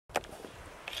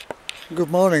Good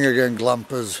morning again,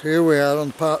 glampers. Here we are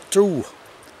on part 2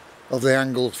 of the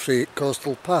Anglesey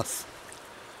Coastal Path.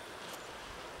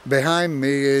 Behind me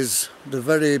is the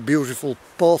very beautiful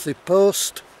Porth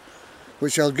Dafarch,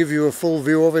 which I'll give you a full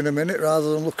view of in a minute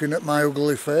rather than looking at my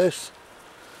ugly face.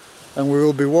 And we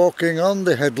will be walking on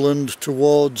the headland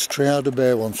towards Trearddur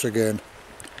Bay once again.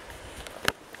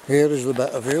 Here is the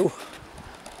better view.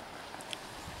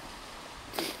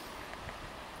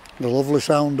 The lovely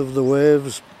sound of the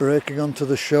waves breaking onto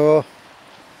the shore.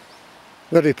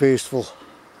 Very peaceful,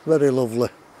 very lovely.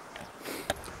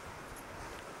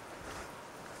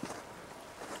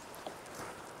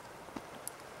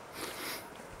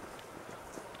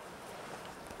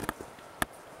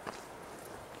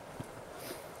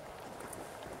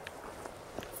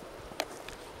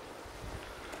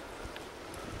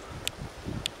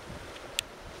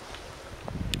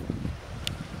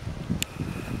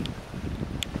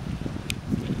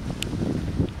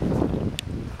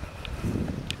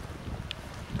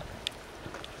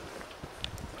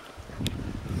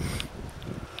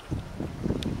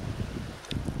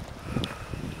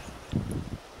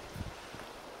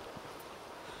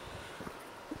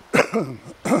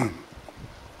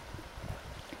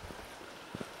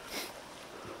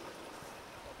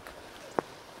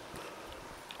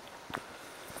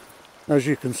 As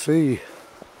you can see,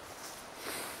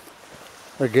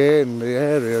 again, the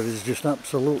area is just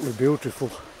absolutely beautiful.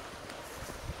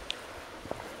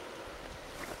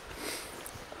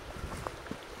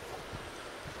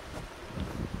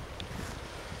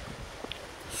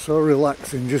 So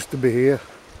relaxing just to be here.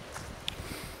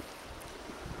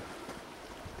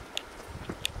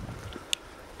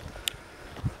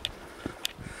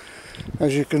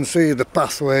 As you can see, the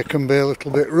pathway can be a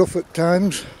little bit rough at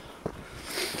times,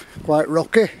 quite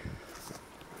rocky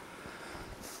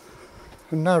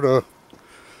and narrow.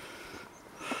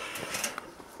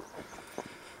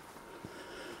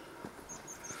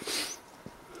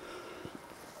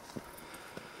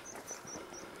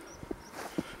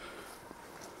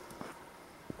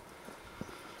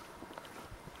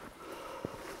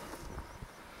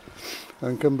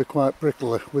 And can be quite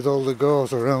prickly with all the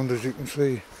gorse around, as you can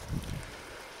see.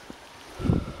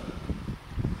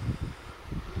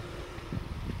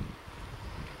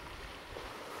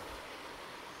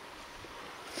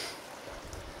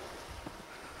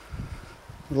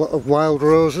 A lot of wild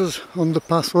roses on the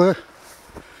pathway.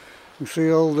 You see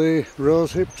all the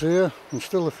rose hips here and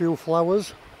still a few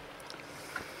flowers.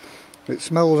 It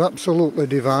smells absolutely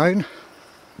divine.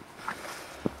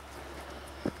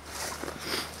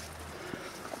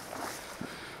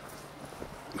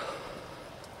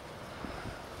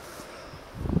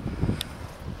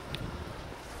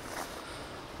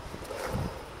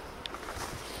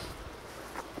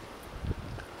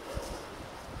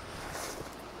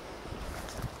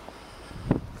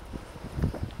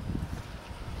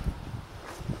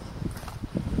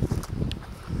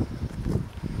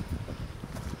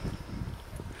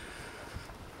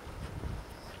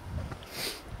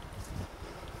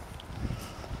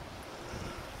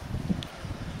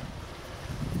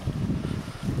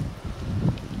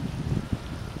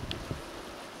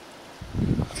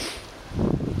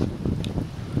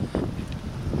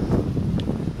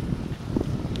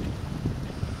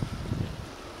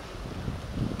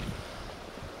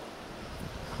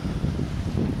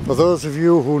 For those of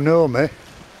you who know me,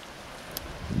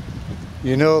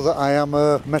 you know that I am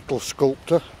a metal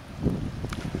sculptor,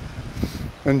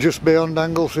 and just beyond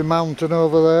Anglesey Mountain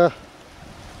over there,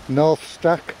 North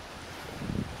Stack,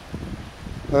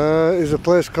 is a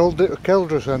place called the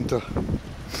Trearddur Centre.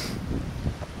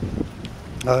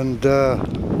 And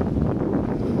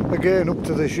again, up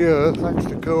to this year, thanks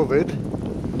to COVID,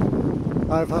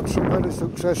 I've had some very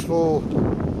successful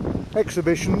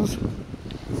exhibitions.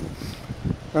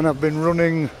 And I've been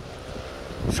running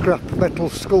scrap metal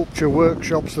sculpture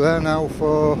workshops there now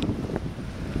for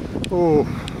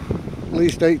at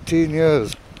least 18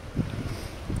 years,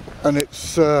 and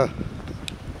it's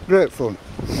great fun,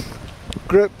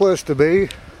 great place to be.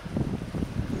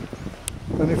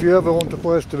 And if you ever want a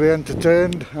place to be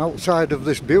entertained outside of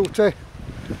this beauty,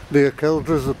 the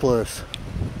Trearddur is the place.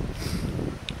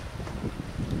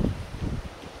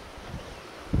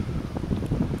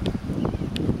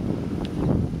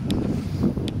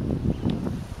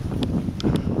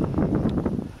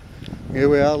 Here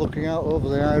we are looking out over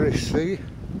the Irish Sea.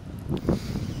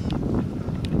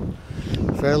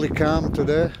 Fairly calm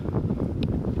today.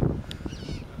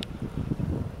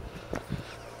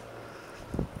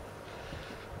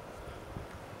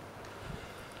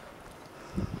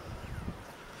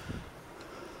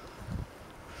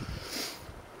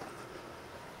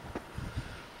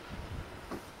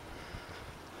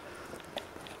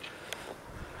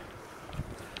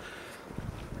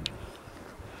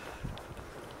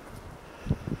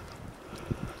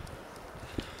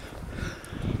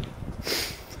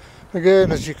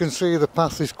 Again, as you can see, the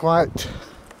path is quite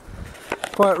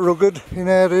rugged in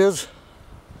areas.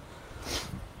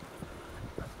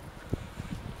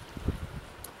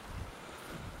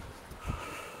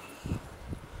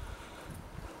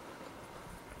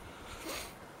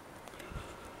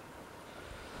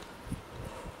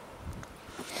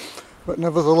 But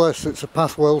nevertheless, it's a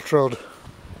path well trod,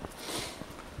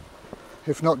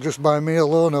 if not just by me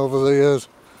alone over the years.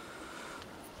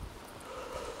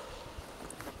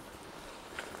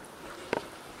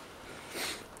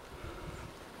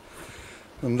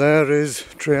 And there is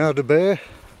Trearddur Bay.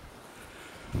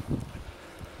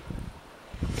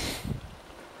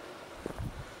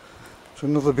 It's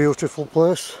another beautiful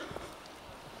place.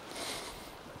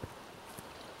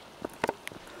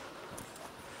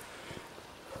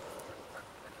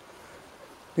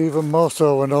 Even more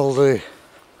so when all the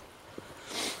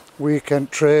weekend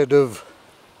trade of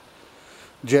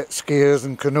jet skiers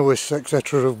and canoeists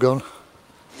etc. have gone.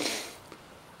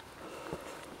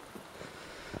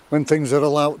 When things are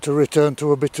allowed to return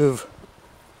to a bit of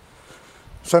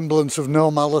semblance of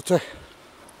normality.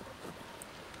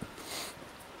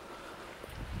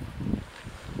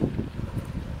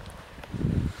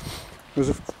 There's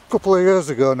a couple of years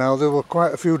ago now, there were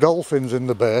quite a few dolphins in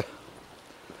the bay,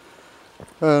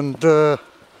 and jet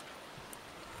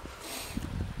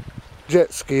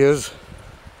skiers,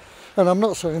 and I'm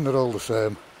not saying they're all the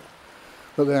same,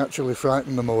 but they actually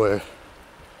frightened them away,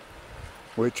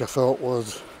 which I thought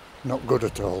was not good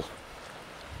at all.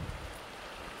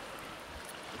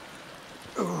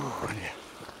 Oh,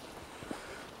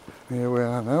 yeah. Here we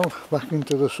are now, back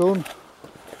into the sun,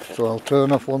 so I'll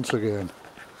turn off once again.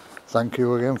 Thank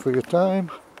you again for your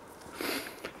time.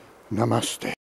 Namaste.